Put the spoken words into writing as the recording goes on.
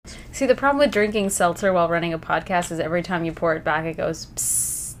See, the problem with drinking seltzer while running a podcast is every time you pour it back, it goes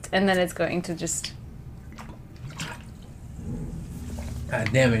psst, and then it's going to just... God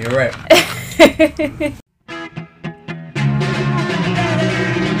damn it, you're right.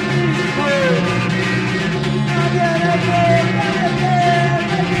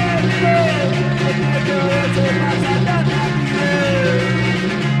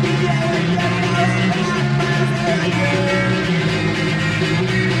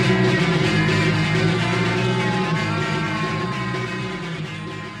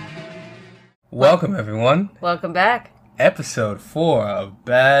 Welcome, everyone. Welcome back. Episode 4 of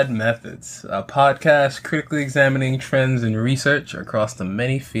Bad Methods, a podcast critically examining trends in research across the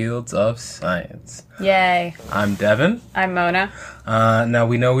many fields of science. Yay. I'm Devin. I'm Mona. Now,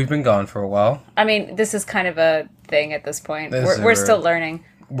 we know we've been gone for a while. I mean, this is kind of a thing at this point. We're still learning.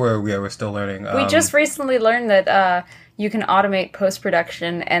 We're still learning. We just recently learned that you can automate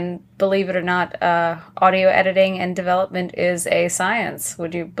post-production, and believe it or not, audio editing and development is a science.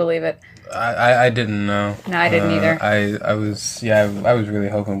 Would you believe it? I didn't know. No, I didn't either. I was really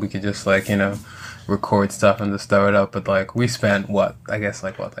hoping we could just, record stuff and just throw it up, but, we spent, 15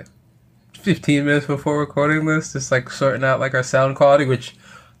 minutes before recording this, just, sorting out, our sound quality, which,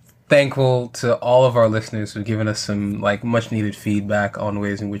 thankful to all of our listeners who've given us some, much-needed feedback on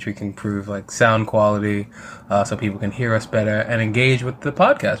ways in which we can improve, sound quality, so people can hear us better and engage with the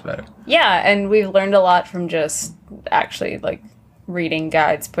podcast better. Yeah, and we've learned a lot from just actually, reading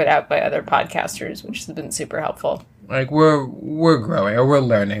guides put out by other podcasters, which has been super helpful. We're growing, or we're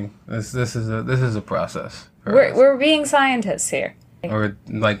learning. This is a process. We're being scientists here. Or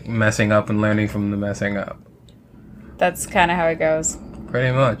messing up and learning from the messing up. That's kind of how it goes.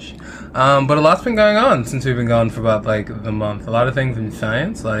 Pretty much. But a lot's been going on since we've been gone for about the month. A lot of things in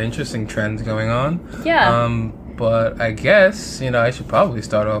science, a lot of interesting trends going on. Yeah. But I guess, I should probably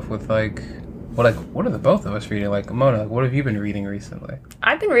start off with what are the both of us reading? Mona, what have you been reading recently?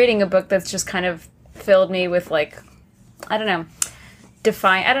 I've been reading a book that's just kind of filled me with I don't know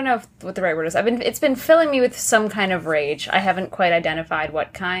what the right word is. It's been filling me with some kind of rage. I haven't quite identified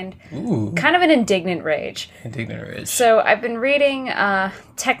what kind. Ooh. Kind of an indignant rage. Indignant rage. So I've been reading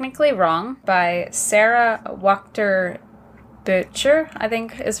Technically Wrong by Sarah Wachter-Böttcher, I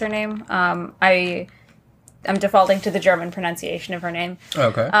think is her name. I'm defaulting to the German pronunciation of her name.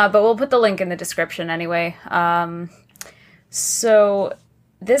 Okay. But we'll put the link in the description anyway. So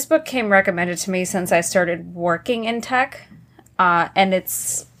this book came recommended to me since I started working in tech. And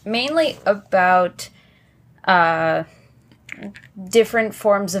it's mainly about different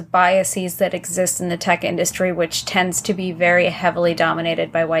forms of biases that exist in the tech industry, which tends to be very heavily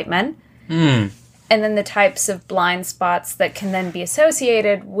dominated by white men. Mm. And then the types of blind spots that can then be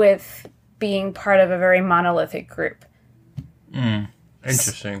associated with being part of a very monolithic group.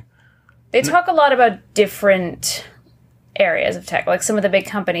 Interesting. They talk a lot about different areas of tech, some of the big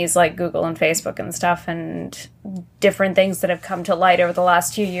companies like Google and Facebook and stuff, and different things that have come to light over the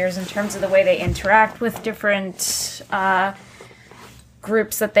last few years in terms of the way they interact with different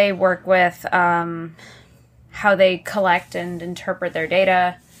groups that they work with, how they collect and interpret their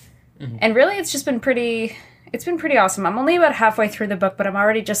data. Mm-hmm. And really, it's been pretty awesome. I'm only about halfway through the book, but I'm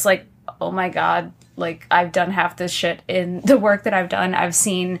already just oh my god, I've done half this shit in the work that I've done. I've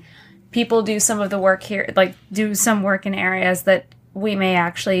seen people do some of the work here, do some work in areas that we may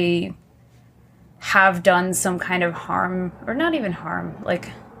actually have done some kind of harm, or not even harm,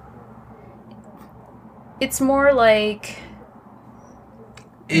 it's more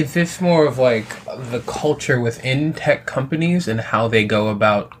Is this more of the culture within tech companies and how they go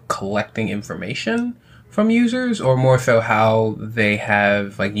about collecting information from users, or more so how they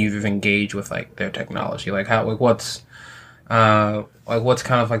have users engage with their technology? What's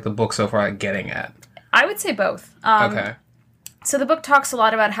kind of the book so far getting at? I would say both. Okay. So the book talks a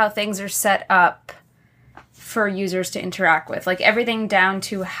lot about how things are set up for users to interact with. Everything down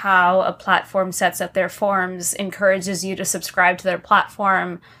to how a platform sets up their forms, encourages you to subscribe to their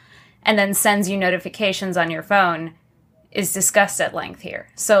platform, and then sends you notifications on your phone is discussed at length here.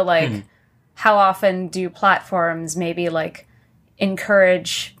 So how often do platforms maybe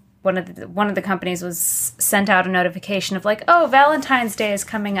encourage... One of the companies was sent out a notification of oh, Valentine's Day is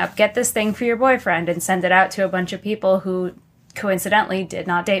coming up. Get this thing for your boyfriend, and send it out to a bunch of people who coincidentally did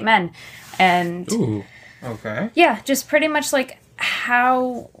not date men. And ooh, okay. Yeah, just pretty much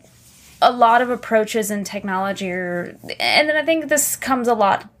how a lot of approaches in technology are, and then I think this comes a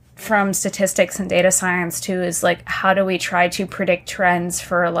lot from statistics and data science too, is how do we try to predict trends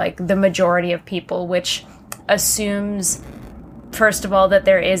for the majority of people, which assumes, first of all, that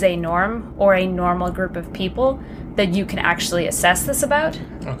there is a norm or a normal group of people, that you can actually assess this about.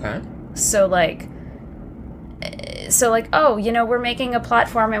 Okay. So like, oh, we're making a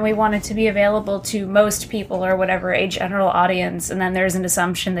platform and we want it to be available to most people or whatever, a general audience. And then there's an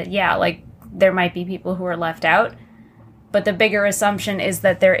assumption that, there might be people who are left out. But the bigger assumption is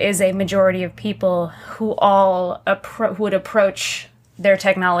that there is a majority of people who all would approach their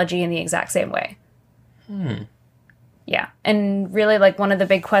technology in the exact same way. Yeah. And really, like, one of the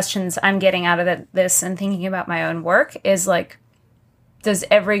big questions I'm getting out of this and thinking about my own work is, like, does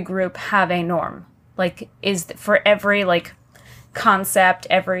every group have a norm? Like, is for every, like, concept,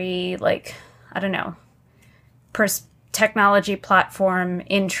 every, like, I don't know, technology platform,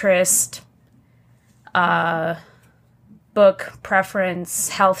 interest, book preference,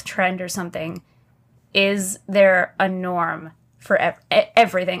 health trend or something, is there a norm for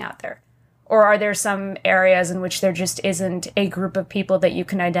everything out there? Or are there some areas in which there just isn't a group of people that you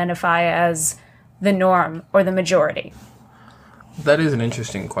can identify as the norm or the majority? That is an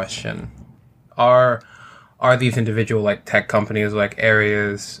interesting question. Are these individual like tech companies like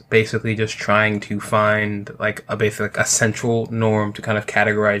areas basically just trying to find like a central norm to kind of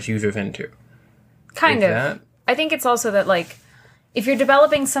categorize users into? Kind of. I think it's also that, like, if you're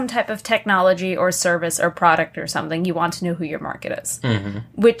developing some type of technology or service or product or something, you want to know who your market is. Mm-hmm.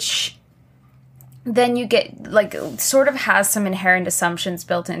 Which then you get, like, sort of has some inherent assumptions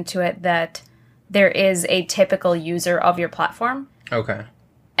built into it that there is a typical user of your platform. Okay.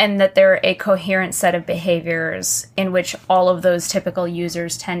 And that there are a coherent set of behaviors in which all of those typical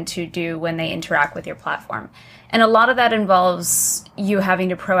users tend to do when they interact with your platform. And a lot of that involves you having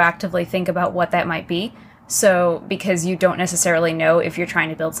to proactively think about what that might be. So, because you don't necessarily know if you're trying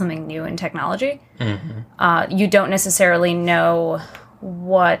to build something new in technology, you don't necessarily know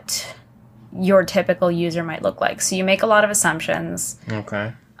what your typical user might look like. So you make a lot of assumptions.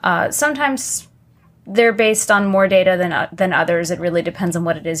 Okay. Sometimes they're based on more data than others. It really depends on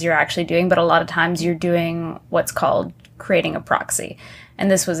what it is you're actually doing. But a lot of times you're doing what's called creating a proxy. And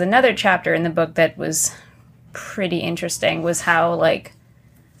this was another chapter in the book that was pretty interesting, was how, like,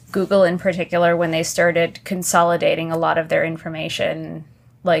 Google in particular, when they started consolidating a lot of their information,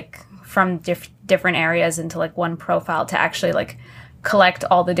 like, from different areas into, like, one profile to actually, like, collect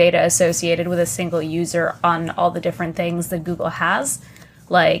all the data associated with a single user on all the different things that Google has,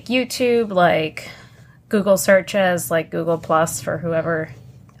 like YouTube, like Google searches, like Google Plus for whoever,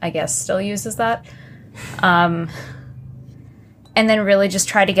 I guess, still uses that. And then really just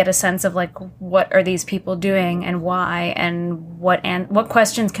try to get a sense of, like, what are these people doing and why, and what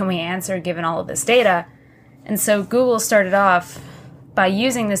questions can we answer given all of this data. And so Google started off by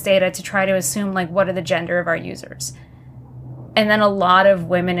using this data to try to assume, like, what are the gender of our users. And then a lot of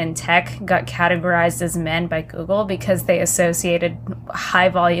women in tech got categorized as men by Google because they associated high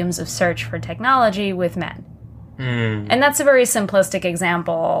volumes of search for technology with men. And that's a very simplistic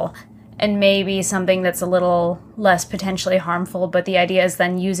example, and maybe something that's a little less potentially harmful, but the idea is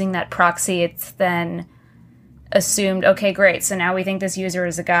then using that proxy, it's then assumed, okay, great, so now we think this user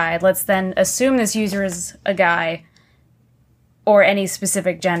is a guy. Let's then assume this user is a guy, or any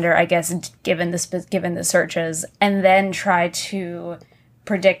specific gender, I guess, given the searches, and then try to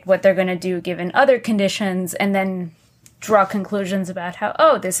predict what they're going to do given other conditions, and then draw conclusions about how,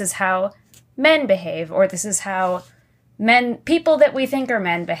 oh, this is how men behave, or this is how people that we think are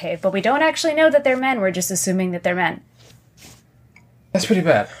men behave, but we don't actually know that they're men, we're just assuming that they're men. That's pretty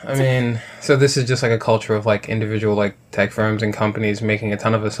bad. I mean, so this is just like a culture of, like, individual, like, tech firms and companies making a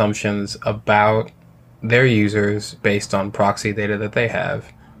ton of assumptions about their users based on proxy data that they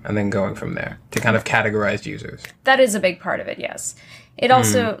have, and then going from there to kind of categorize users. That is a big part of it, yes. It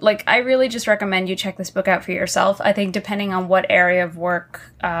also, like, I really just recommend you check this book out for yourself. I think depending on what area of work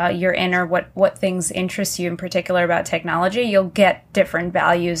you're in, or what things interest you in particular about technology, you'll get different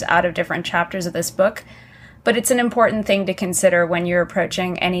values out of different chapters of this book. But it's an important thing to consider when you're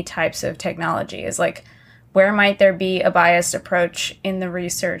approaching any types of technology, is, like, where might there be a biased approach in the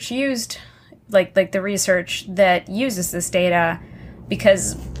research used, like the research that uses this data,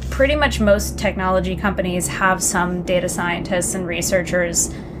 because pretty much most technology companies have some data scientists and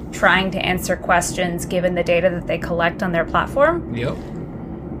researchers trying to answer questions given the data that they collect on their platform. Yep.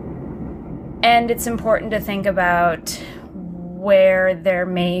 And it's important to think about where there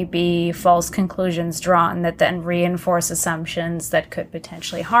may be false conclusions drawn that then reinforce assumptions that could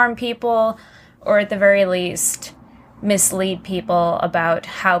potentially harm people, or at the very least mislead people about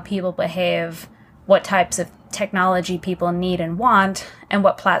how people behave, what types of technology people need and want, and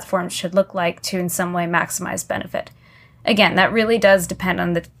what platforms should look like to in some way maximize benefit. Again, that really does depend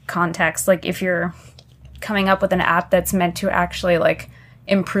on the context. Like, if you're coming up with an app that's meant to actually, like,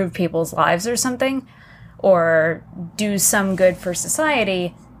 improve people's lives or something, or do some good for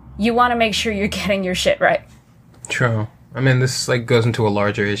society, you want to make sure you're getting your shit right. True. I mean, this like goes into a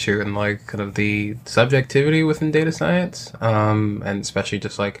larger issue in like kind of the subjectivity within data science, and especially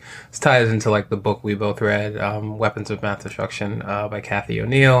just like this ties into like the book we both read, Weapons of Math Destruction, by Cathy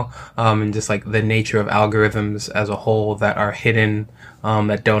O'Neil, and just like the nature of algorithms as a whole that are hidden,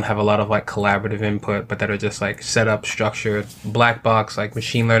 that don't have a lot of like collaborative input, but that are just like set up, structured, black box like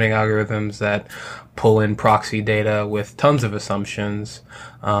machine learning algorithms that pull in proxy data with tons of assumptions.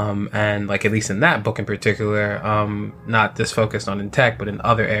 And like, at least in that book in particular, not just focused on in tech, but in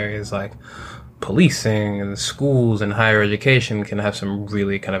other areas like policing and schools and higher education can have some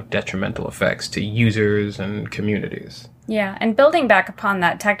really kind of detrimental effects to users and communities. Yeah, and building back upon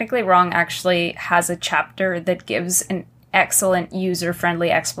that, Technically Wrong actually has a chapter that gives an excellent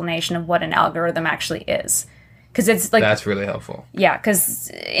user-friendly explanation of what an algorithm actually is. Because it's like, that's really helpful. Yeah, because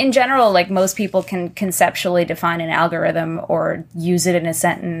in general, like, most people can conceptually define an algorithm or use it in a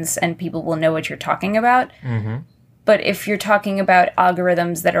sentence and people will know what you're talking about. Mm-hmm. But if you're talking about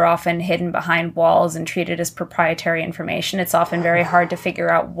algorithms that are often hidden behind walls and treated as proprietary information, it's often very hard to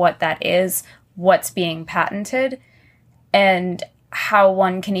figure out what that is, what's being patented, and how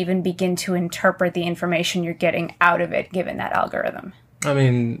one can even begin to interpret the information you're getting out of it given that algorithm. I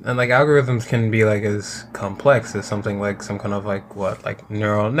mean, and like algorithms can be like as complex as something like some kind of like like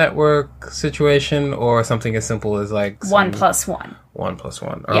neural network situation, or something as simple as like 1 + 1. 1 +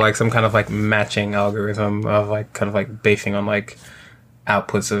 1, or like some kind of like matching algorithm of like kind of like basing on like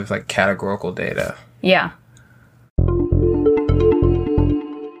outputs of like categorical data. Yeah.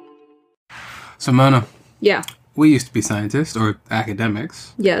 So Mona, Yeah. we used to be scientists or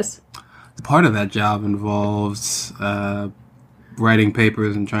academics. Yes. Part of that job involves writing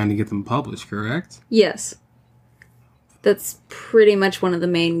papers and trying to get them published, correct? Yes. That's pretty much one of the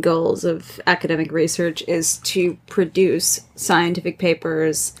main goals of academic research, is to produce scientific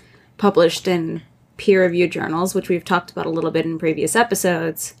papers published in peer-reviewed journals, which we've talked about a little bit in previous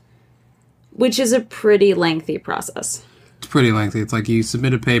episodes, which is a pretty lengthy process. It's pretty lengthy. It's like you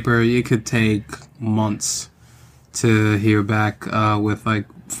submit a paper, it could take months to hear back with like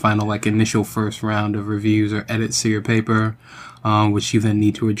final like initial first round of reviews or edits to your paper, which you then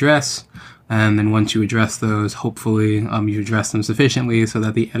need to address. And then once you address those, hopefully you address them sufficiently so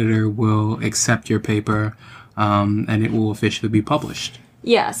that the editor will accept your paper, and it will officially be published.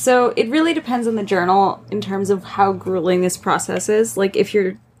 Yeah, so it really depends on the journal in terms of how grueling this process is. Like, if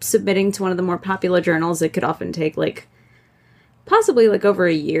you're submitting to one of the more popular journals, it could often take like possibly like over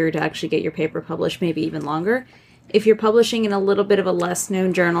a year to actually get your paper published, maybe even longer. If you're publishing in a little bit of a less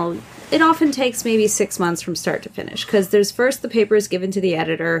known journal, it often takes maybe 6 months from start to finish, because there's first the paper is given to the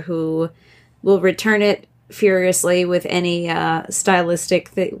editor, who will return it furiously with any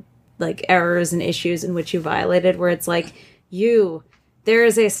stylistic like errors and issues in which you violated, where it's like, there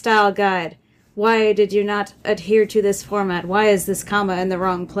is a style guide. Why did you not adhere to this format? Why is this comma in the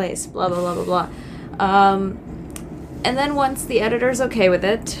wrong place? Blah, blah, blah, blah, blah. And then once the editor's okay with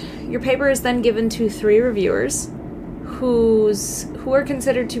it, your paper is then given to 3 reviewers who are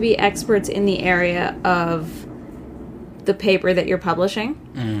considered to be experts in the area of the paper that you're publishing.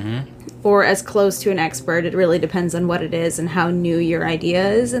 Mm-hmm. Or as close to an expert. It really depends on what it is and how new your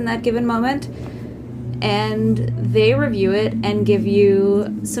idea is in that given moment. And they review it and give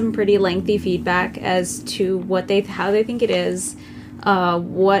you some pretty lengthy feedback as to how they think it is,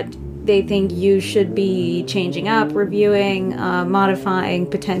 what they think you should be changing up, reviewing, modifying,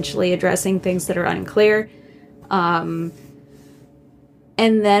 potentially addressing things that are unclear. And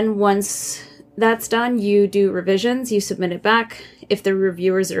then once that's done, you do revisions, you submit it back. If the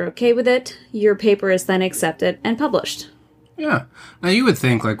reviewers are okay with it, your paper is then accepted and published. Yeah. Now you would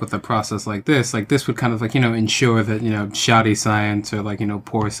think like with a process like this would kind of like, ensure that, shoddy science or like,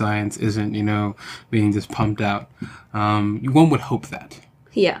 poor science isn't, being just pumped out. One would hope that.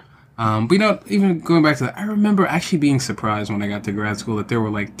 Yeah. But even going back to that, I remember actually being surprised when I got to grad school that there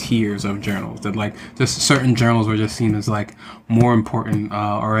were like tiers of journals, that like just certain journals were just seen as like more important,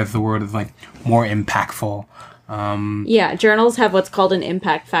 or as the word is like more impactful. Yeah, journals have what's called an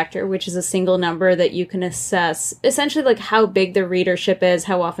impact factor, which is a single number that you can assess essentially like how big the readership is,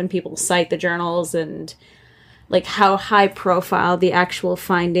 how often people cite the journals, and like how high profile the actual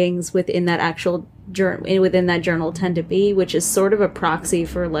findings within that journal tend to be, which is sort of a proxy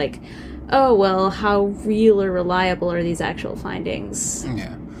for like, oh, well, how real or reliable are these actual findings?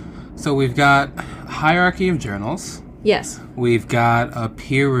 Yeah. So we've got a hierarchy of journals. Yes. We've got a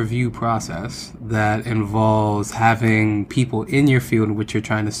peer review process that involves having people in your field in which you're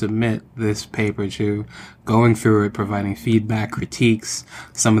trying to submit this paper to, going through it, providing feedback, critiques.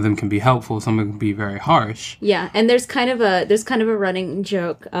 Some of them can be helpful, some of them can be very harsh. Yeah, and there's kind of a running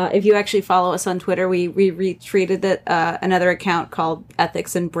joke. If you actually follow us on Twitter, we retweeted that another account called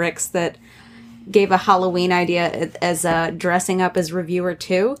Ethics and Bricks that gave a Halloween idea as dressing up as reviewer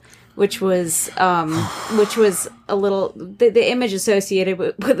 2. Which was a little, the image associated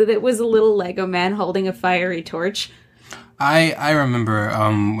with it was a little Lego man holding a fiery torch. I remember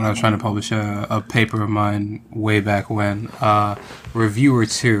when I was trying to publish a paper of mine way back when, Reviewer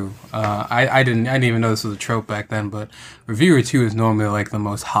 2, I didn't even know this was a trope back then, but Reviewer 2 is normally like the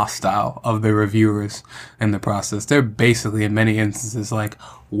most hostile of the reviewers in the process. They're basically in many instances like,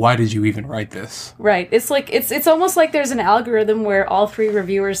 why did you even write this? Right. It's like it's almost like there's an algorithm where all 3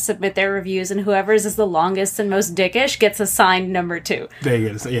 reviewers submit their reviews and whoever's is the longest and most dickish gets assigned number 2. There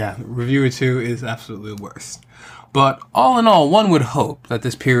you go. Yeah, Reviewer 2 is absolutely the worst. But all in all, one would hope that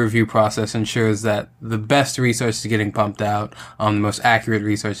this peer review process ensures that the best research is getting pumped out, the most accurate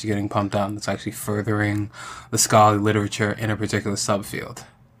research is getting pumped out, and that's actually furthering the scholarly literature in a particular subfield.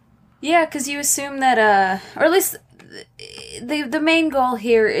 Yeah, because you assume that, or at least the main goal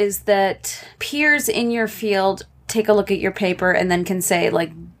here is that peers in your field take a look at your paper and then can say,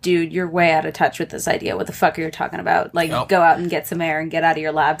 like, dude, you're way out of touch with this idea. What the fuck are you talking about? Like, Go out and get some air and get out of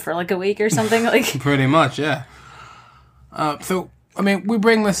your lab for, like, a week or something. Like, Pretty much, yeah. So, I mean, we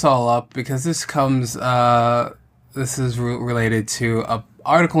bring this all up because this comes, this is related to an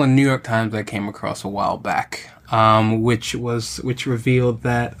article in New York Times I came across a while back, which revealed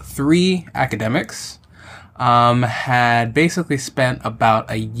that 3 academics, had basically spent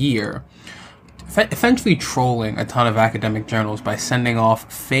about a year essentially trolling a ton of academic journals by sending off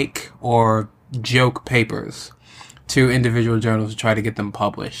fake or joke papers to individual journals to try to get them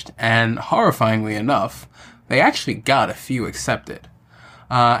published. And horrifyingly enough, they actually got a few accepted.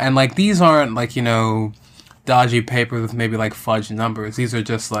 And like, these aren't like, dodgy papers with maybe like fudge numbers. These are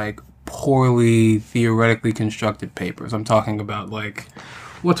just like poorly theoretically constructed papers. I'm talking about like,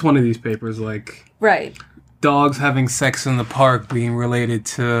 what's one of these papers like? right. Dogs having sex in the park being related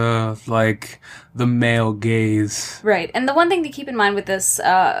to like the male gaze. Right. And the one thing to keep in mind with this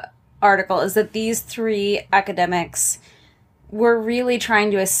article is that these 3 academics were really trying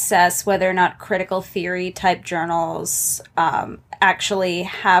to assess whether or not critical theory type journals actually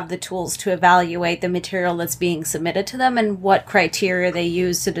have the tools to evaluate the material that's being submitted to them and what criteria they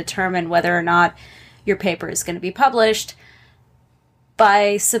use to determine whether or not your paper is going to be published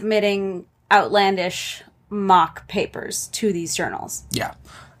by submitting outlandish mock papers to these journals. Yeah.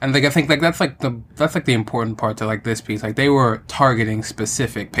 And like, I think like that's like the important part to like this piece. Like, they were targeting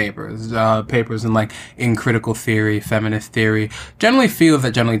specific papers, papers in critical theory, feminist theory, generally fields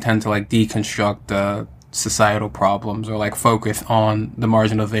that generally tend to like deconstruct societal problems or like focus on the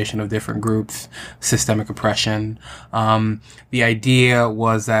marginalization of different groups, systemic oppression. The idea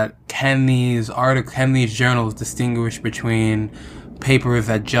was that can these journals distinguish between papers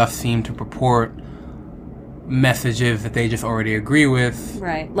that just seem to purport messages that they just already agree with.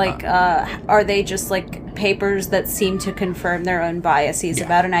 Right. Like, are they just, like, papers that seem to confirm their own biases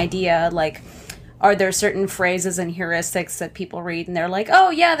about an idea? Like, are there certain phrases and heuristics that people read and they're like, oh,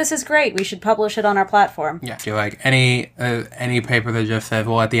 yeah, this is great. We should publish it on our platform. Yeah. You're like, any paper that just says,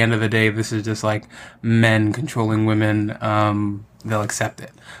 well, at the end of the day, this is just, like, men controlling women, they'll accept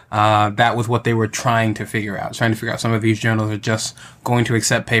it. That was what they were trying to figure out. Some of these journals are just going to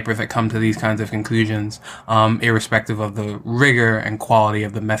accept papers that come to these kinds of conclusions, irrespective of the rigor and quality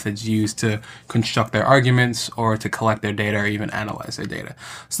of the methods used to construct their arguments or to collect their data or even analyze their data.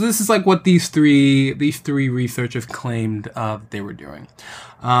 So this is like what these three researchers claimed they were doing.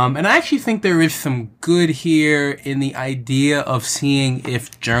 And I actually think there is some good here in the idea of seeing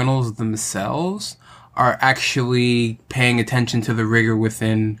if journals themselves are actually paying attention to the rigor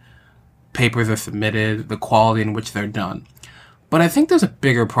within papers that are submitted, the quality in which they're done. But I think there's a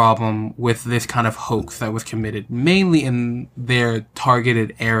bigger problem with this kind of hoax that was committed, mainly in their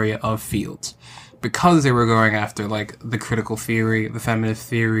targeted area of fields. Because they were going after, like, the critical theory, the feminist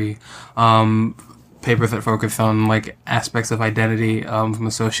theory, papers that focus on, like, aspects of identity from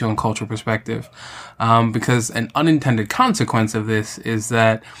a social and cultural perspective. Because an unintended consequence of this is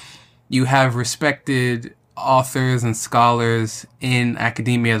that you have respected authors and scholars in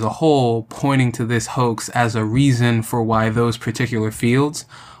academia as a whole pointing to this hoax as a reason for why those particular fields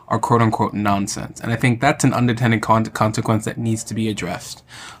are quote-unquote nonsense. And I think that's an unintended consequence that needs to be addressed.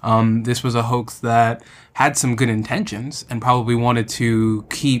 This was a hoax that had some good intentions and probably wanted to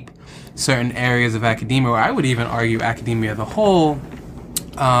keep certain areas of academia, or I would even argue academia as a whole,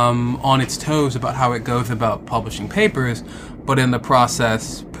 on its toes about how it goes about publishing papers, but in the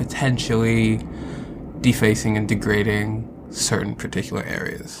process potentially defacing and degrading certain particular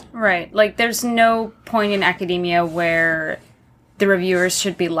areas. Right. Like, there's no point in academia where the reviewers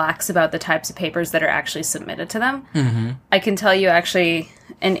should be lax about the types of papers that are actually submitted to them. Mm-hmm. I can tell you actually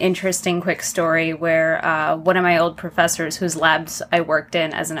an interesting quick story where one of my old professors whose labs I worked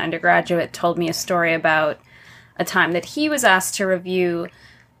in as an undergraduate told me a story about a time that he was asked to review,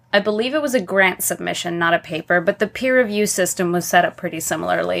 I believe it was a grant submission, not a paper, but the peer review system was set up pretty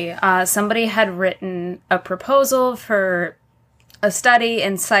similarly. Somebody had written a proposal for a study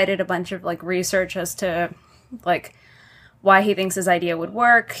and cited a bunch of like research as to like why he thinks his idea would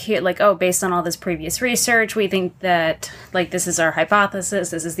work. He, like, oh, based on all this previous research, we think that, like, this is our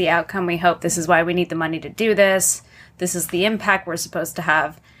hypothesis, this is the outcome we hope, this is why we need the money to do this, this is the impact we're supposed to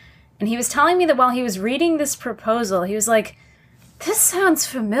have. And he was telling me that while he was reading this proposal, he was like, this sounds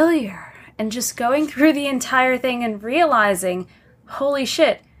familiar. And just going through the entire thing and realizing, holy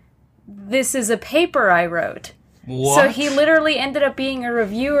shit, this is a paper I wrote. What? So he literally ended up being a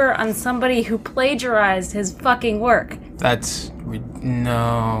reviewer on somebody who plagiarized his fucking work.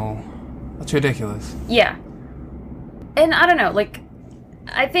 No. That's ridiculous. Yeah. And I don't know, like,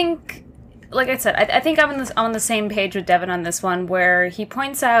 I think, like I said, I think I'm on the same page with Devin on this one, where he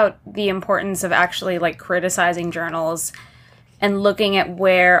points out the importance of actually, like, criticizing journals and looking at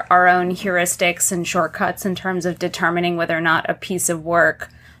where our own heuristics and shortcuts in terms of determining whether or not a piece of work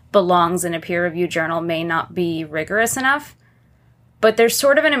belongs in a peer-reviewed journal may not be rigorous enough. But there's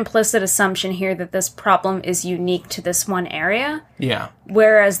sort of an implicit assumption here that this problem is unique to this one area. Yeah.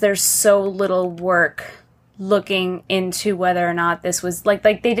 Whereas there's so little work looking into whether or not this was, like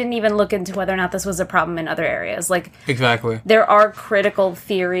they didn't even look into whether or not this was a problem in other areas. Like, exactly. There are critical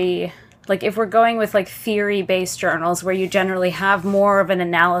theory, like if we're going with like theory-based journals where you generally have more of an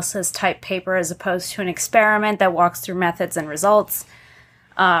analysis type paper as opposed to an experiment that walks through methods and results,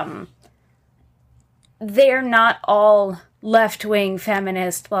 they're not all left-wing,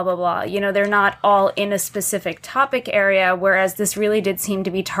 feminist, blah, blah, blah. You know, they're not all in a specific topic area, whereas this really did seem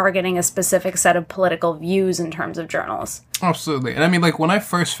to be targeting a specific set of political views in terms of journals. Absolutely. And I mean, like, when I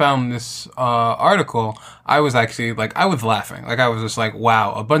first found this article, I was actually, like, I was laughing. Like, I was just like,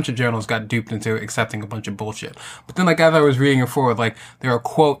 wow, a bunch of journals got duped into accepting a bunch of bullshit. But then, like, as I was reading it forward, like, there are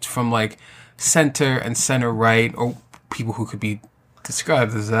quotes from, like, center and center-right, or people who could be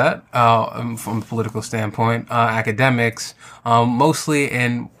described as that from a political standpoint, academics, mostly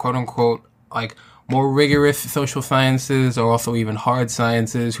in quote-unquote like more rigorous social sciences or also even hard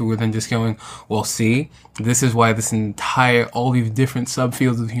sciences, who were then just going, well, see, this is why all these different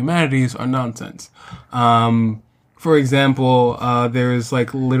subfields of humanities are nonsense. For example, there is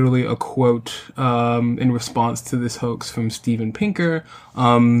like literally a quote in response to this hoax from Steven Pinker,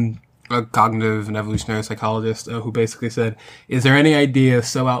 a cognitive and evolutionary psychologist, who basically said, is there any idea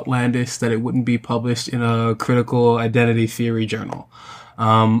so outlandish that it wouldn't be published in a critical identity theory journal?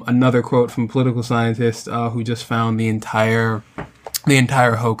 Another quote from a political scientist who just found the entire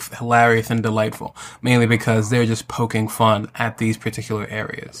hoax hilarious and delightful, mainly because they're just poking fun at these particular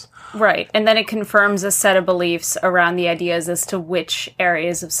areas. Right, and then it confirms a set of beliefs around the ideas as to which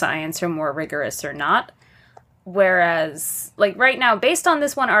areas of science are more rigorous or not. Whereas, like, right now, based on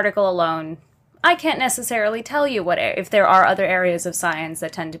this one article alone, I can't necessarily tell you if there are other areas of science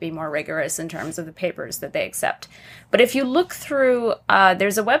that tend to be more rigorous in terms of the papers that they accept. But if you look through,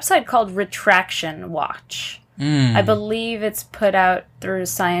 there's a website called Retraction Watch. I believe it's put out through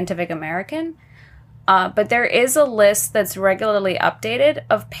Scientific American. But there is a list that's regularly updated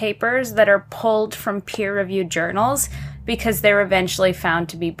of papers that are pulled from peer-reviewed journals because they're eventually found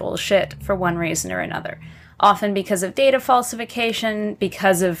to be bullshit for one reason or another. Often because of data falsification,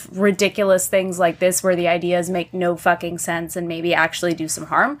 because of ridiculous things like this where the ideas make no fucking sense and maybe actually do some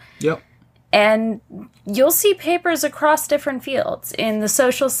harm. Yep. And you'll see papers across different fields. In the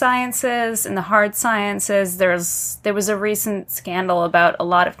social sciences, in the hard sciences, there was a recent scandal about a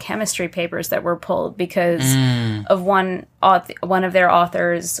lot of chemistry papers that were pulled because of one of their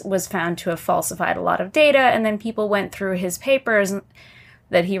authors was found to have falsified a lot of data, and then people went through his papers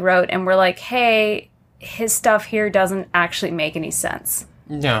that he wrote and were like, hey, his stuff here doesn't actually make any sense.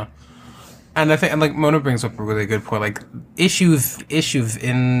 Yeah. And I think, and like Mona brings up a really good point, like issues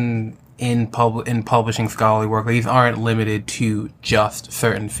in in publishing scholarly work. These aren't limited to just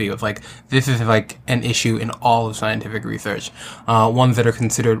certain fields. Like, this is like an issue in all of scientific research. Ones that are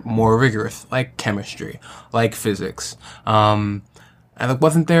considered more rigorous, like chemistry, like physics. And like,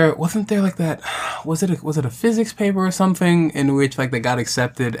 wasn't there like that? Was it a physics paper or something in which like they got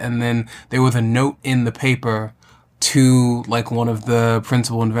accepted, and then there was a note in the paper to like one of the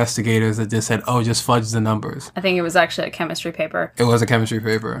principal investigators that just said, "Oh, just fudge the numbers." I think it was actually a chemistry paper. It was a chemistry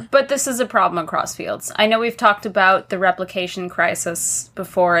paper. But this is a problem across fields. I know we've talked about the replication crisis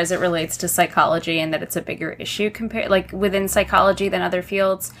before as it relates to psychology, and that it's a bigger issue within psychology than other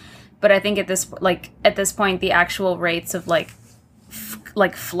fields. But I think at this point, the actual rates of like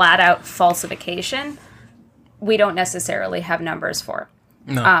flat out falsification, we don't necessarily have numbers for.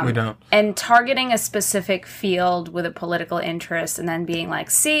 No, we don't. And targeting a specific field with a political interest and then being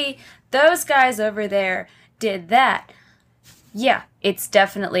like, see, those guys over there did that. Yeah, it's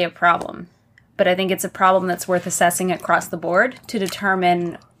definitely a problem. But I think it's a problem that's worth assessing across the board to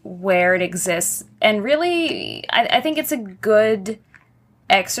determine where it exists. And really, I think it's a good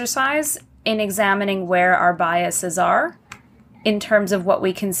exercise in examining where our biases are in terms of what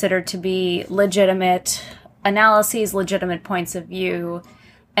we consider to be legitimate analyses, legitimate points of view,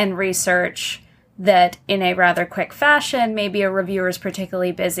 and research that in a rather quick fashion, maybe a reviewer is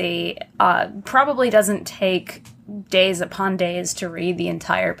particularly busy, probably doesn't take days upon days to read the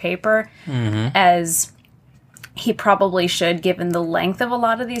entire paper, as he probably should, given the length of a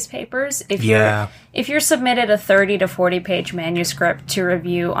lot of these papers. If you're submitted a 30 to 40 page manuscript to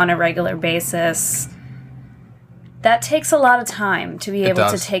review on a regular basis, that takes a lot of time to be able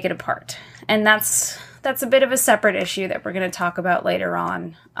to take it apart. And that's a bit of a separate issue that we're going to talk about later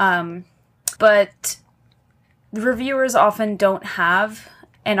on. But the reviewers often don't have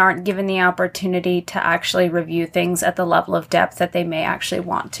and aren't given the opportunity to actually review things at the level of depth that they may actually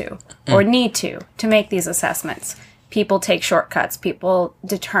want to or need to make these assessments. People take shortcuts. People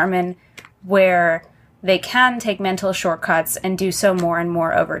determine where they can take mental shortcuts and do so more and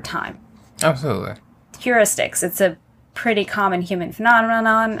more over time. Absolutely. Heuristics. It's a pretty common human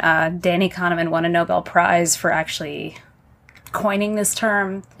phenomenon. Danny Kahneman won a Nobel Prize for actually coining this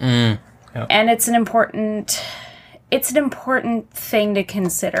term. Yep. And it's an important thing to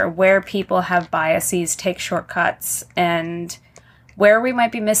consider, where people have biases, take shortcuts, and where we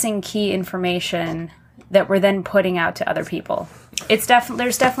might be missing key information that we're then putting out to other people. There's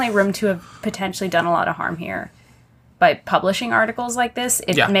definitely room to have potentially done a lot of harm here by publishing articles like this.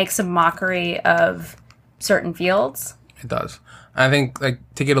 It makes a mockery of certain fields. It does. I think, like,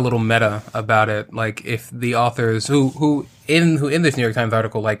 to get a little meta about it, like, if the authors who in this New York Times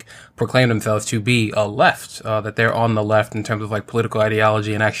article, like, proclaim themselves to be a left, that they're on the left in terms of, like, political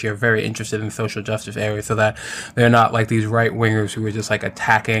ideology and actually are very interested in social justice areas, so that they're not like these right-wingers who are just, like,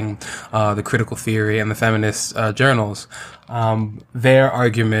 attacking the critical theory and the feminist journals. Their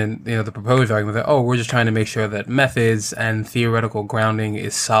argument, the proposed argument that, we're just trying to make sure that methods and theoretical grounding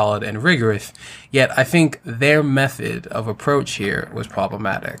is solid and rigorous. Yet I think their method of approach here was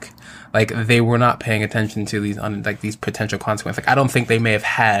problematic. Like, they were not paying attention to these potential consequences. Like, I don't think they may have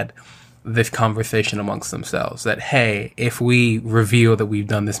had this conversation amongst themselves that, hey, if we reveal that we've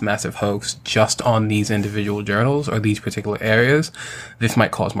done this massive hoax just on these individual journals or these particular areas, this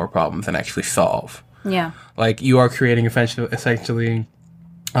might cause more problems than actually solve. Yeah. Like, you are creating essentially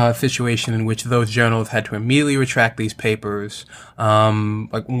a situation in which those journals had to immediately retract these papers.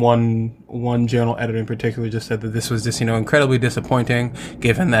 Like, one journal editor in particular just said that this was just, incredibly disappointing,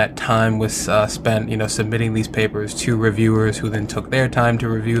 given that time was spent, submitting these papers to reviewers who then took their time to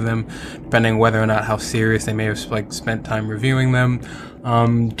review them, depending whether or not how serious they may have, spent time reviewing them.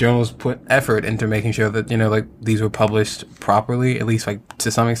 Journals put effort into making sure that, these were published properly, at least,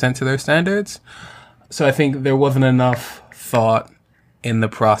 to some extent, to their standards. So I think there wasn't enough thought in the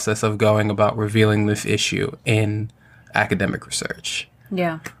process of going about revealing this issue in academic research.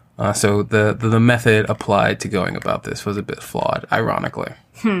 Yeah. So the method applied to going about this was a bit flawed, ironically.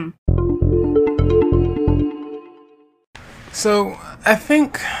 So I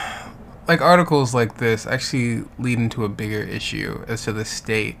think articles like this actually lead into a bigger issue as to the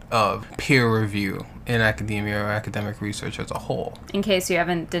state of peer review in academia or academic research as a whole. In case you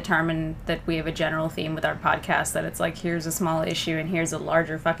haven't determined that we have a general theme with our podcast, that it's like, here's a small issue and here's a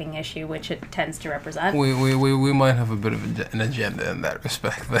larger fucking issue, which it tends to represent. We might have a bit of an agenda in that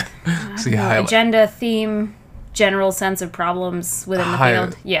respect. Agenda, theme, general sense of problems within the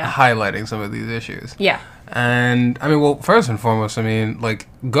field. Yeah. Highlighting some of these issues. Yeah. And, first and foremost,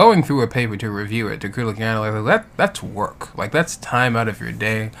 going through a paper to review it, to critically analyze it, that's work. That's time out of your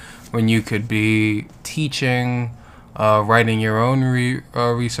day when you could be teaching writing your own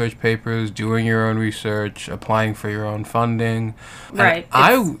research papers, doing your own research, applying for your own funding. Right.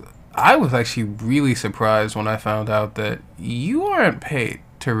 I was actually really surprised when I found out that you aren't paid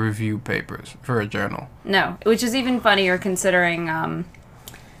to review papers for a journal. No, which is even funnier considering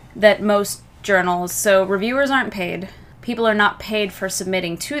that most journals, so reviewers aren't paid. People are not paid for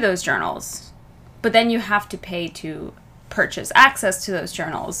submitting to those journals. But then you have to pay to purchase access to those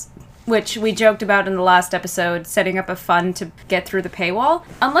journals, which we joked about in the last episode, setting up a fund to get through the paywall.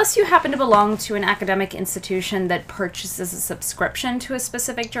 Unless you happen to belong to an academic institution that purchases a subscription to a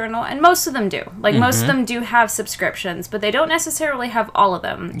specific journal, and most of them do. Like, most of them do have subscriptions, but they don't necessarily have all of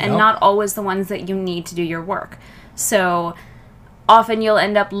them, and not always the ones that you need to do your work. So often you'll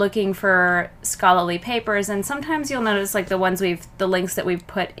end up looking for scholarly papers, and sometimes you'll notice, like, the links that we've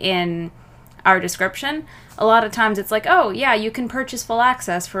put in our description, a lot of times it's like, oh yeah, you can purchase full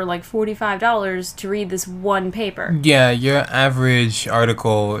access for like $45 to read this one paper. Yeah, your average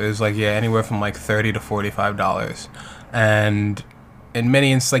article is like, anywhere from like $30 to $45. And in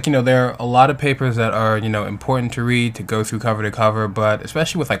many instances, like, there are a lot of papers that are, important to read, to go through cover to cover, but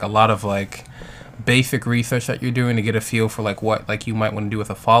especially with like a lot of like basic research that you're doing to get a feel for like what like you might want to do with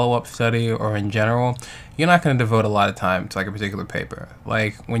a follow-up study or in general, you're not going to devote a lot of time to like a particular paper.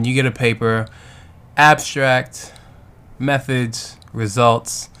 Like when you get a paper, abstract, methods,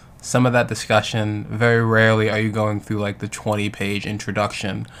 results, some of that discussion, very rarely are you going through like the 20-page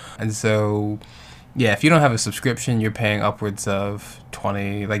introduction. And so if you don't have a subscription, you're paying upwards of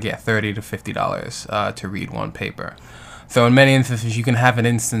 $30 to $50 to read one paper. So in many instances, you can have an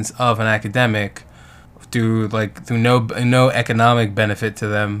instance of an academic through no economic benefit to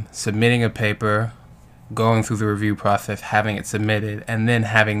them submitting a paper, going through the review process, having it submitted, and then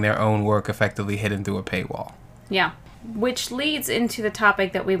having their own work effectively hidden through a paywall. Yeah, which leads into the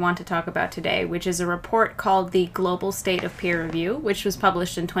topic that we want to talk about today, which is a report called The Global State of Peer Review, which was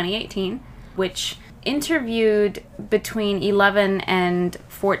published in 2018, which interviewed between 11 and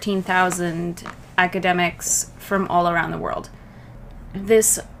 14,000 academics from all around the world.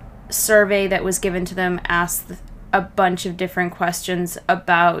 This survey that was given to them asked a bunch of different questions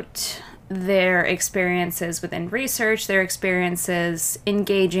about their experiences within research, their experiences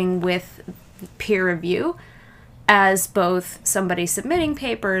engaging with peer review as both somebody submitting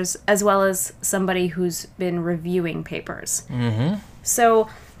papers as well as somebody who's been reviewing papers. So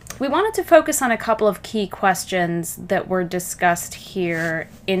we wanted to focus on a couple of key questions that were discussed here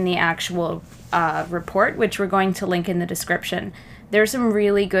in the actual report, which we're going to link in the description. There's some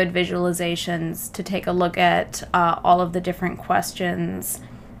really good visualizations to take a look at all of the different questions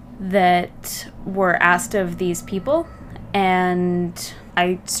that were asked of these people, and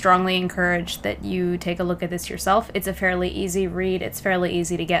I strongly encourage that you take a look at this yourself. It's a fairly easy read, it's fairly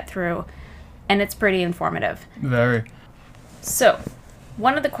easy to get through, and it's pretty informative. Very. So,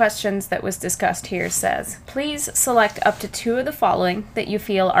 one of the questions that was discussed here says, please select up to 2 of the following that you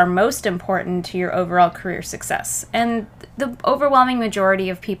feel are most important to your overall career success. And the overwhelming majority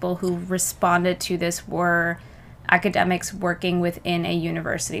of people who responded to this were academics working within a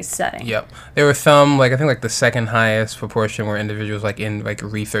university setting. Yep. There were some, I think the second highest proportion were individuals in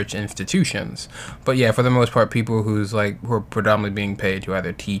research institutions. But yeah, for the most part, people who are predominantly being paid to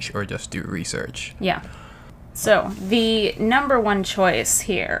either teach or just do research. Yeah. So, the number one choice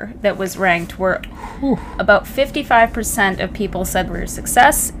here that was ranked were about 55% of people said their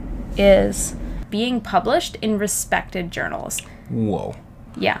success is being published in respected journals. Whoa.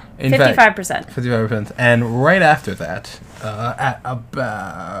 Yeah, In 55%. Fact, 55%. And right after that, at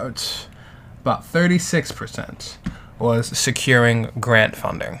about 36%, was securing grant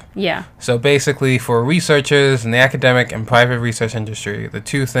funding. Yeah. So basically, for researchers in the academic and private research industry, the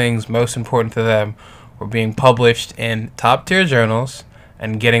two things most important to them were being published in top-tier journals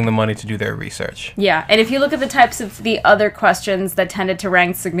and getting the money to do their research. Yeah, and if you look at the types of the other questions that tended to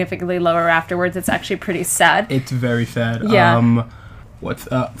rank significantly lower afterwards, it's actually pretty sad. It's very sad. Yeah. What's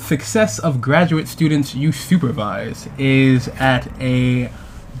success of graduate students you supervise is at a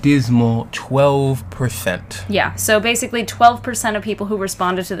Dismal 12%. Yeah, so basically 12% of people who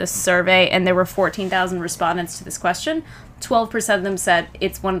responded to this survey, and there were 14,000 respondents to this question, 12% of them said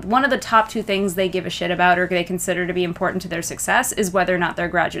it's one of the top 2 things they give a shit about or they consider to be important to their success is whether or not their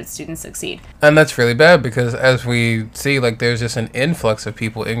graduate students succeed. And that's really bad because as we see, there's just an influx of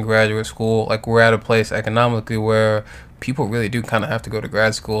people in graduate school. We're at a place economically where people really do kind of have to go to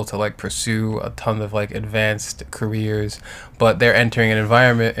grad school to like pursue a ton of like advanced careers, but they're entering an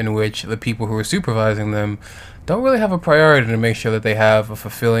environment in which the people who are supervising them don't really have a priority to make sure that they have a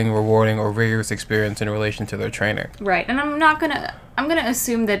fulfilling, rewarding, or rigorous experience in relation to their trainer. Right, and I'm gonna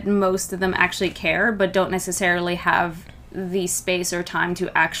assume that most of them actually care, but don't necessarily have the space or time to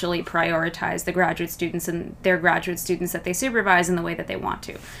actually prioritize the graduate students and their graduate students that they supervise in the way that they want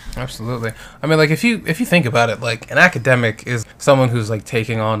to. Absolutely. I mean, like, if you think about it, like, an academic is someone who's like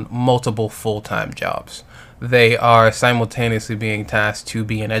taking on multiple full-time jobs. They are simultaneously being tasked to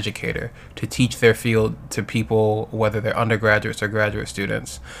be an educator, to teach their field to people, whether they're undergraduates or graduate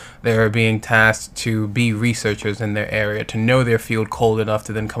students. They are being tasked to be researchers in their area, to know their field cold enough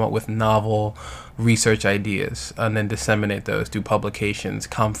to then come up with novel research ideas and then disseminate those through publications,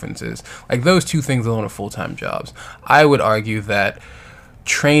 conferences. Like, those two things alone are full-time jobs. I would argue that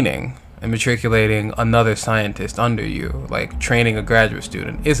training and matriculating another scientist under you, like training a graduate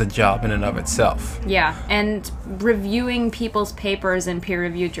student, is a job in and of itself. Yeah, and reviewing people's papers in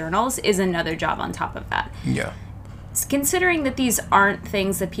peer-reviewed journals is another job on top of that. Yeah. Considering that these aren't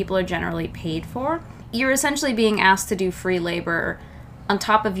things that people are generally paid for, you're essentially being asked to do free labor on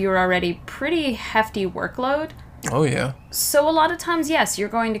top of your already pretty hefty workload. Oh, yeah. So a lot of times, yes, you're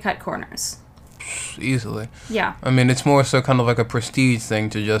going to cut corners. Easily. Yeah. I mean, it's more so kind of like a prestige thing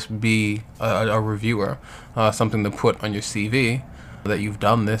to just be a reviewer, something to put on your CV, that you've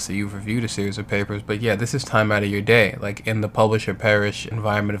done this, that you've reviewed a series of papers. But yeah, this is time out of your day. Like, in the publish or perish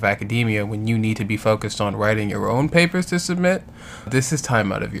environment of academia, when you need to be focused on writing your own papers to submit, this is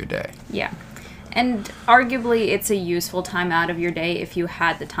time out of your day. Yeah. And arguably, it's a useful time out of your day if you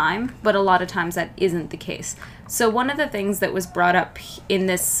had the time, but a lot of times that isn't the case. So one of the things that was brought up in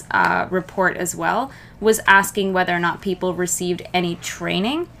this report as well was asking whether or not people received any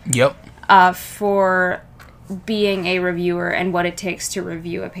training Yep. for being a reviewer and what it takes to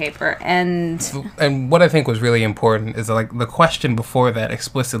review a paper. And what I think was really important is, like, the question before that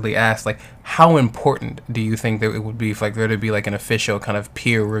explicitly asked, like, how important do you think that it would be if, like, there to be like an official kind of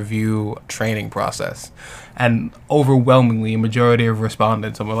peer review training process? And overwhelmingly, a majority of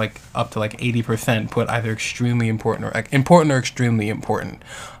respondents, somewhere like up to like 80%, put either extremely important or extremely important.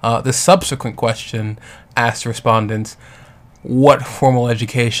 The subsequent question asked respondents, what formal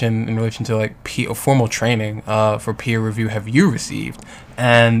education in relation to like formal training for peer review have you received?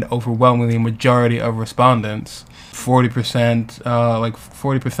 And overwhelmingly, majority of respondents,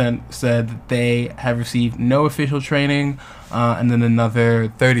 40% said that they have received no official training, and then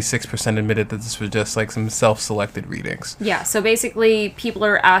another 36% admitted that this was just like some self-selected readings. yeah, so basically people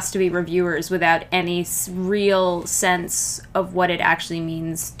are asked to be reviewers without any real sense of what it actually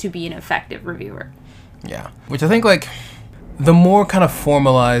means to be an effective reviewer. Yeah, which I think, like, the more kind of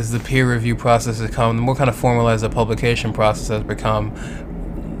formalized the peer review process has become, the more kind of formalized the publication process has become,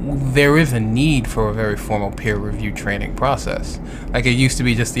 there is a need for a very formal peer review training process. Like, it used to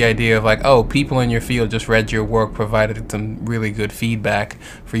be just the idea of like, oh, people in your field just read your work, provided some really good feedback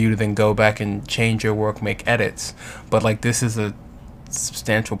for you to then go back and change your work, make edits. But like, this is a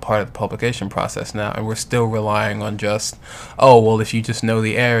substantial part of the publication process now, and we're still relying on just, oh, well, if you just know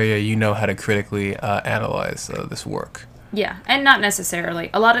the area, you know how to critically analyze this work. Yeah, and not necessarily.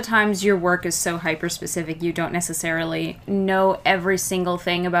 A lot of times your work is so hyper-specific you don't necessarily know every single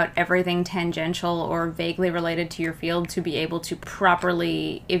thing about everything tangential or vaguely related to your field to be able to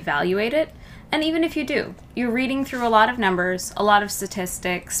properly evaluate it. And even if you do, you're reading through a lot of numbers, a lot of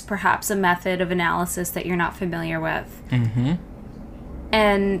statistics, perhaps a method of analysis that you're not familiar with. Mm-hmm.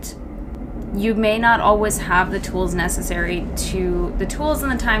 And you may not always have the tools and the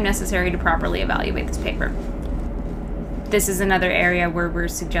time necessary to properly evaluate this paper. This is another area where we're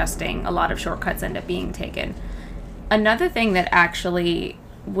suggesting a lot of shortcuts end up being taken. Another thing that actually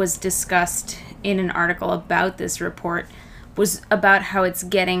was discussed in an article about this report was about how it's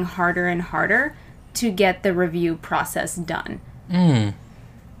getting harder and harder to get the review process done.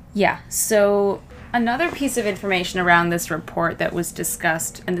 Yeah, so another piece of information around this report that was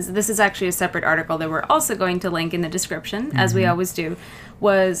discussed, and this is actually a separate article that we're also going to link in the description, as we always do,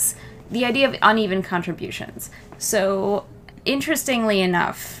 was the idea of uneven contributions. So, interestingly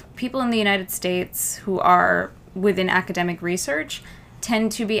enough, people in the United States who are within academic research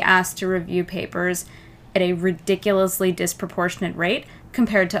tend to be asked to review papers at a ridiculously disproportionate rate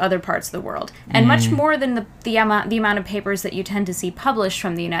compared to other parts of the world, and much more than the amount of papers that you tend to see published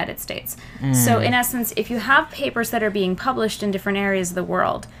from the United States. So, in essence, if you have papers that are being published in different areas of the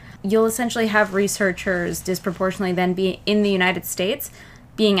world, you'll essentially have researchers disproportionately then be in the United States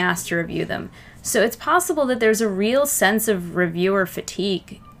being asked to review them. So it's possible that there's a real sense of reviewer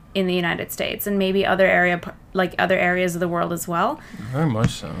fatigue in the United States and maybe other areas of the world as well. Very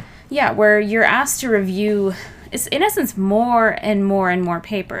much so. Yeah, where you're asked to review, is in essence more and more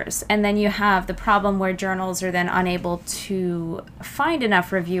papers, and then you have the problem where journals are then unable to find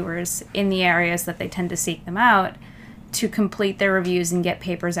enough reviewers in the areas that they tend to seek them out to complete their reviews and get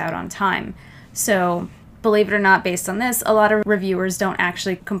papers out on time. So, believe it or not, based on this, a lot of reviewers don't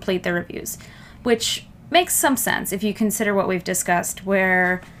actually complete their reviews, which makes some sense if you consider what we've discussed,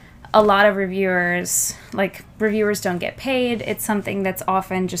 where a lot of reviewers don't get paid. It's something that's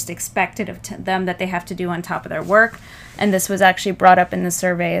often just expected of them that they have to do on top of their work. And this was actually brought up in the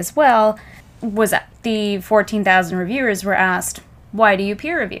survey as well, was that the 14,000 reviewers were asked, why do you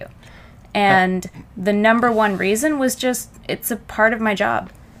peer review? And the number one reason was just, it's a part of my job.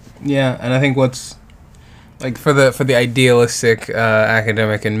 Yeah, and I think what's like for the idealistic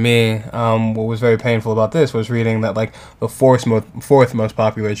academic in me, what was very painful about this was reading that like the fourth most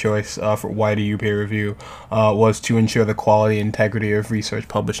popular choice for why do you peer review was to ensure the quality and integrity of research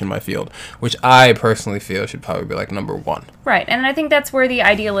published in my field, which I personally feel should probably be like number one. Right, and I think that's where the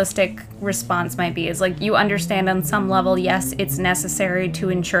idealistic response might be, is like you understand on some level, yes, it's necessary to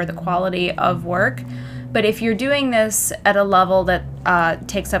ensure the quality of work. But if you're doing this at a level that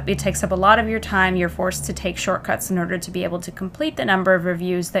takes up a lot of your time, you're forced to take shortcuts in order to be able to complete the number of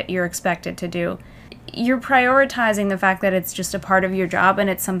reviews that you're expected to do. You're prioritizing the fact that it's just a part of your job and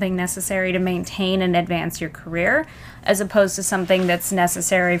it's something necessary to maintain and advance your career, as opposed to something that's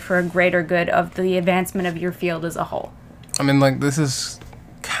necessary for a greater good of the advancement of your field as a whole. I mean, like, this is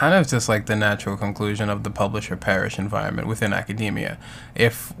kind of just like the natural conclusion of the publish or perish environment within academia.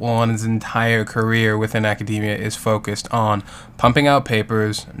 If one's entire career within academia is focused on pumping out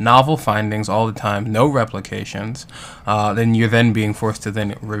papers, novel findings all the time, no replications, then you're then being forced to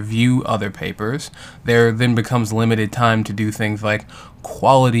then review other papers. There then becomes limited time to do things like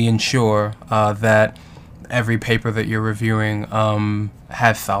quality ensure that every paper that you're reviewing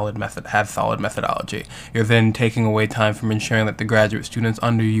has solid methodology. You're then taking away time from ensuring that the graduate students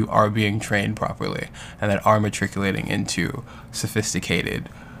under you are being trained properly and that are matriculating into sophisticated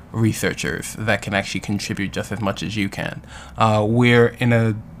researchers that can actually contribute just as much as you can. We're in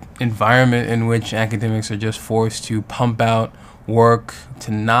an environment in which academics are just forced to pump out work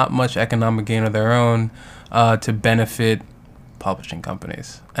to not much economic gain of their own to benefit publishing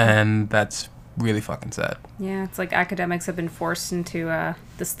companies, and that's really fucking sad. Yeah, it's like academics have been forced into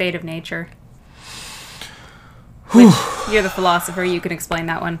the state of nature. Which, you're the philosopher, you can explain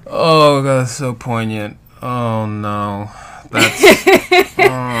that one. Oh, God, that's so poignant. Oh, no. That's...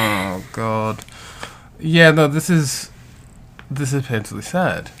 oh, God. Yeah, no, this is painfully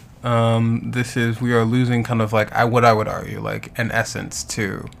sad. We are losing kind of like, what I would argue, like, an essence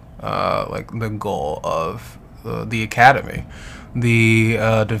to, like, the goal of the academy.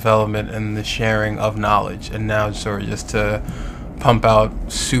 The development and the sharing of knowledge, and now sort of just to pump out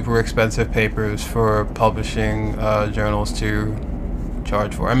super expensive papers for publishing journals to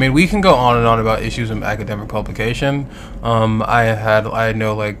charge for. I mean, we can go on and on about issues of academic publication. I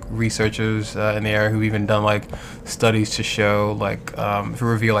know like researchers in the area who've even done like studies to show like to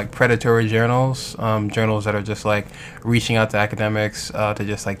reveal like predatory journals, journals that are just like reaching out to academics to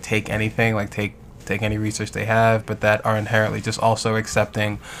just like take anything, like take any research they have, but that are inherently just also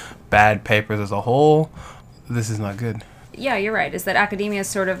accepting bad papers as a whole. This is not good. Yeah, you're right, is that academia is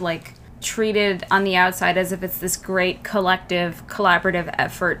sort of like treated on the outside as if it's this great collective, collaborative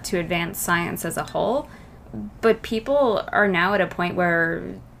effort to advance science as a whole, but people are now at a point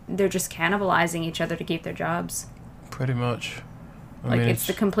where they're just cannibalizing each other to keep their jobs. Pretty much. I mean, it's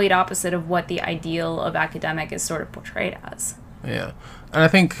the complete opposite of what the ideal of academic is sort of portrayed as. Yeah, and I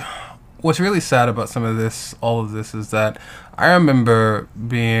think what's really sad about all of this is that I remember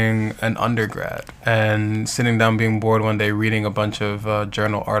being an undergrad and sitting down being bored one day reading a bunch of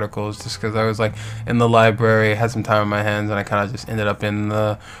journal articles just because I was like in the library, had some time on my hands, and I kind of just ended up in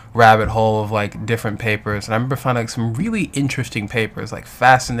the rabbit hole of like different papers. And I remember finding like some really interesting papers, like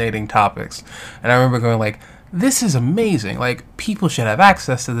fascinating topics. And I remember going like, this is amazing. Like, people should have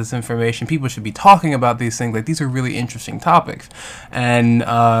access to this information. People should be talking about these things. Like, these are really interesting topics. And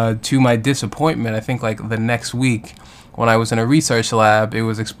to my disappointment, I think, like, the next week, when I was in a research lab, it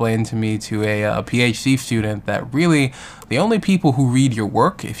was explained to me, to a PhD student, that really the only people who read your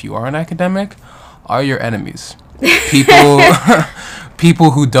work, if you are an academic, are your enemies.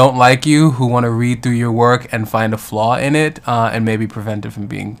 people who don't like you, who want to read through your work and find a flaw in it, and maybe prevent it from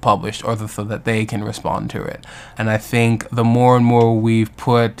being published, or so that they can respond to it. And I think the more and more we've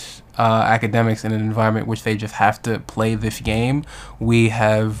put academics in an environment which they just have to play this game, we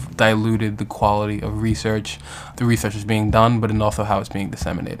have diluted the quality of research, the research is being done, but and also how it's being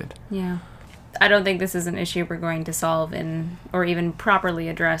disseminated. Yeah. I don't think this is an issue we're going to solve in, or even properly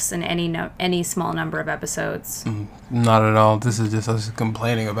address in any small number of episodes. Not at all. This is just us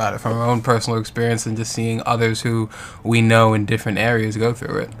complaining about it from our own personal experience and just seeing others who we know in different areas go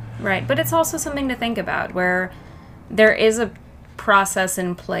through it. Right, but it's also something to think about, where there is a process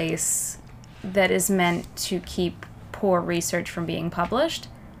in place that is meant to keep poor research from being published,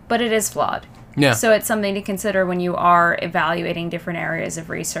 but it is flawed. Yeah. So it's something to consider when you are evaluating different areas of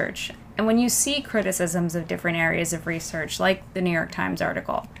research. And when you see criticisms of different areas of research, like the New York Times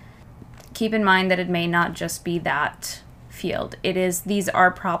article, keep in mind that it may not just be that field. These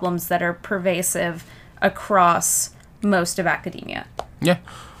are problems that are pervasive across most of academia. Yeah.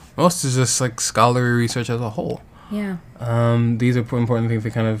 Most is just like scholarly research as a whole. Yeah. These are important things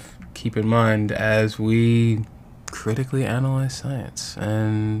to kind of keep in mind as we critically analyze science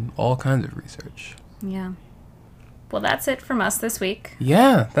and all kinds of research. Yeah. Well, that's it from us this week.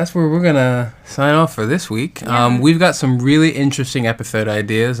 Yeah, that's where we're going to sign off for this week. Yeah. We've got some really interesting episode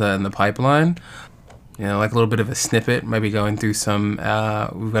ideas in the pipeline. You know, like a little bit of a snippet, maybe going through some,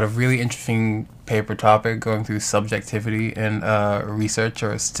 we've got a really interesting paper topic going through subjectivity in research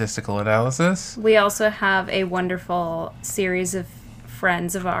or statistical analysis. We also have a wonderful series of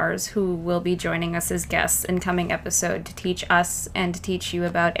friends of ours who will be joining us as guests in coming episode to teach us and to teach you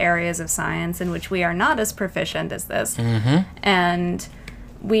about areas of science in which we are not as proficient as this. And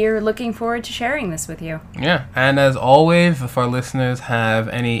we're looking forward to sharing this with you. Yeah, and as always, if our listeners have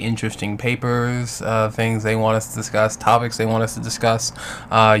any interesting papers, things they want us to discuss, topics they want us to discuss,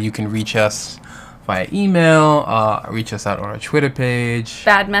 you can reach us via email, reach us out on our Twitter page.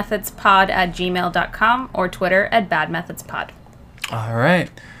 badmethodspod@gmail.com or Twitter @badmethodspod. All right.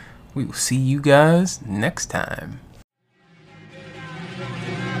 We will see you guys next time.